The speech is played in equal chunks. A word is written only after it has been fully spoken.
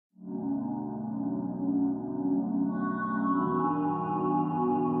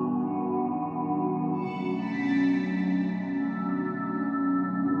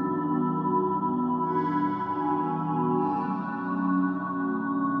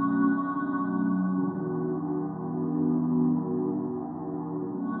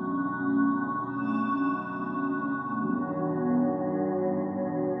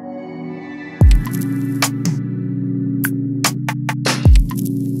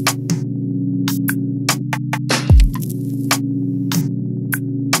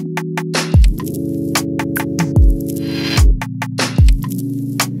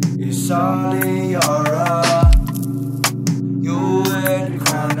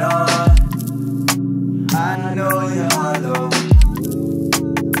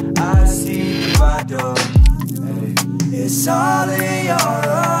It's all in your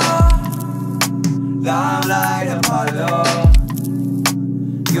aura, limelight Apollo.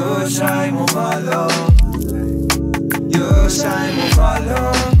 Your shine will follow, your shine will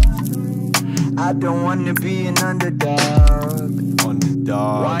follow. I don't wanna be an underdog.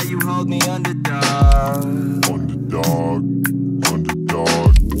 Underdog. Why you hold me underdog? Underdog.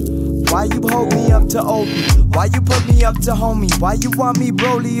 Underdog. Why you hold me up to Opie? Why you put me up to homie? Why you want me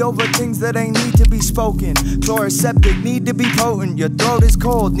broly over things that ain't need to be spoken? Chloroseptic, need to be potent. Your throat is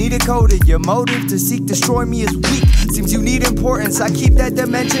cold, need it coated. Your motive to seek destroy me is weak. Seems you need importance. I keep that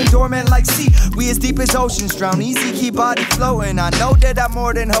dimension dormant like sea. We as deep as oceans, drown easy, keep body floating. I know that I'm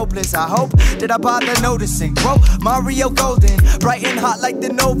more than hopeless. I hope that I bother noticing. Bro, Mario Golden, bright and hot like the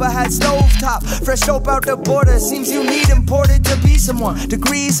Nova had stovetop. Fresh dope out the border. Seems you need imported to be someone.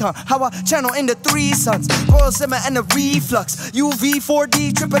 Degrees, huh? How I channel into 3 suns. Boil, simmer, and a reflux. UV,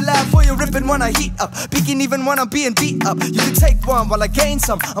 4D, triple lab for you ripping when I heat up. Peeking even when I'm being beat up. You can take one while I gain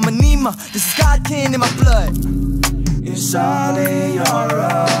some. I'm a Nema. This is Godkin in my blood. It's all in your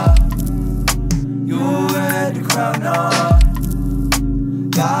aura. You wear the crown on.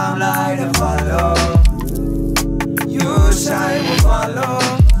 Limelight Apollo. Your shine will follow.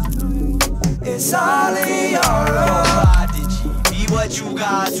 It's all in your aura. Be what you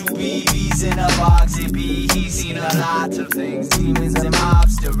got to be. Bees in a box it be. He's seen a lot of things. Demons and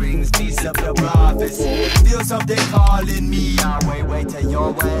mobster rings. Piece up the prophecy. Feel something calling me. I wait till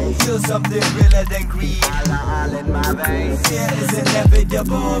your way. Feel something realer than greed. All in my veins. Fear is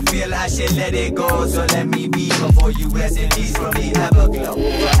inevitable. Feel I should let it go. So let me be before you rest in peace from the everglow.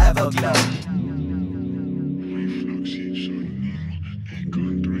 Forever glow.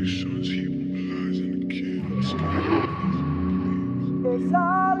 It's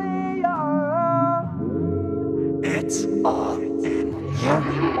all in your. It's all in your.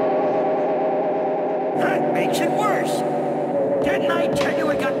 That makes it worse. Didn't I tell you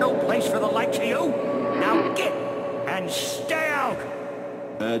I got no place for the likes of you? Now get and stay out.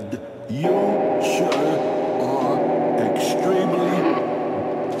 And you, sir, are extremely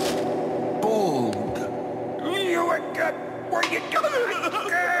bold. You were good. Were you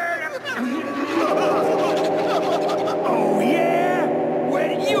Oh yeah?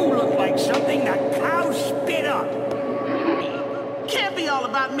 Well, you look like something the cow spit up. Can't be all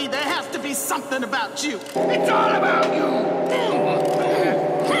about me. There has to be something about you. It's all about you.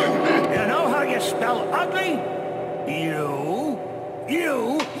 You know how you spell ugly? You.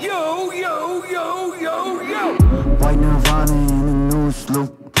 White Nervana in a new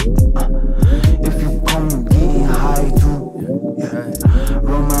sloop. If you come get high too,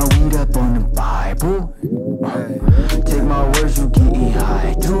 roll my weed up on the Bible. Take my words, you get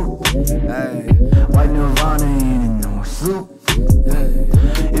high too. White Nervana in a new sloop.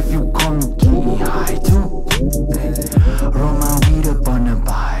 If you come get high too, roll my weed up on the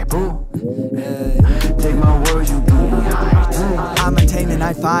Bible. Take my words, you get high too. I'm maintaining,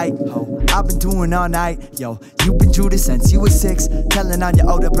 I fight. I've been doing all night, yo. You've been Judas since you was 6. Telling on your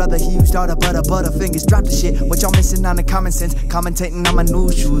older brother he used all the butterfingers. Drop the shit, what y'all missing on the common sense? Commentating on my new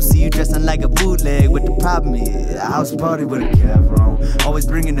shoes, see you dressing like a bootleg. What the problem is, a house party with a Kevron. Always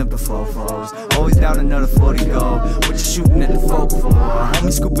bringing up the fofos, always down another 40 go. What you shooting at the folk for?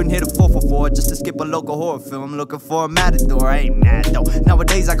 Homie scooping hit a 444 just to skip a local horror film. I'm looking for a matador, I ain't mad though.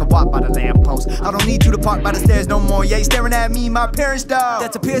 Nowadays I can walk by the lamppost. I don't need you to park by the stairs no more. Yeah, you staring at me, my parents dog.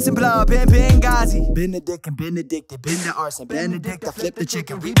 That's a piercing blood, Benghazi. Benedict and Benedicted, been the arson. Benedict, I flip the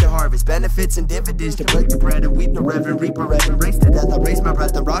chicken, reap the harvest. Benefits and dividends to break the bread and weep the reverend, reap a reverend. Race to death, I raise my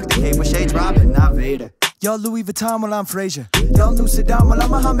breath and rock the cave with shades Robin, not Vader. Y'all Louis Vuitton while I'm Frazier. Y'all New Saddam while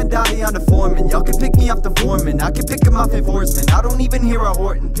I'm Muhammad Ali on the foreman. Y'all can pick me off the foreman. I can pick him off enforcement. I don't even hear a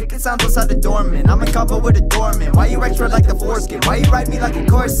Horton. Picking sounds outside the doorman. I'm in combo with a doorman. Why you extra like the foreskin? Why you ride me like a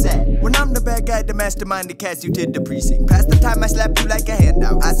corset? When I'm the bad guy, the mastermind, the cast you to the precinct. Past the time I slap you like a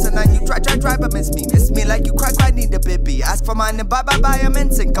handout. I send on you, try, but miss me like you cry, need a bibby. Ask for mine and bye, I'm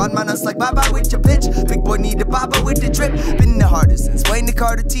in sync. On my nuts like bye with your bitch. Big boy need a baba with the drip. Been the hardest since Wayne the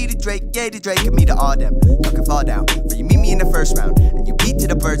Carter, T the Drake, yeah the Drake, and me to all them. Y'all can fall down, but you meet me in the first round, and you beat to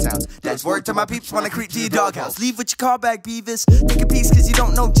the bird sounds. That's word to my peeps when I creep to your doghouse. Leave with your car back, Beavis. Take a piece cause you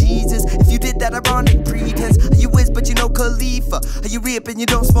don't know Jesus. If you did that ironic pretense, are you whiz but you know Khalifa? Are you rip and you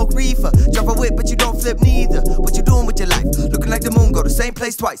don't smoke reefer? Drop a whip but you don't flip neither. What you doing with your life? Looking like the moon, go the same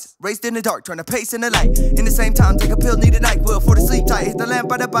place twice. Raised in the dark, trying to pace in the light. In the same time, take a pill, need a NyQuil for the sleep tight. Hit the lamp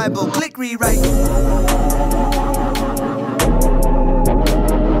by the Bible, click rewrite.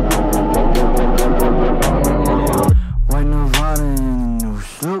 White Nervana in a new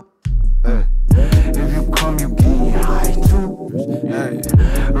sloop.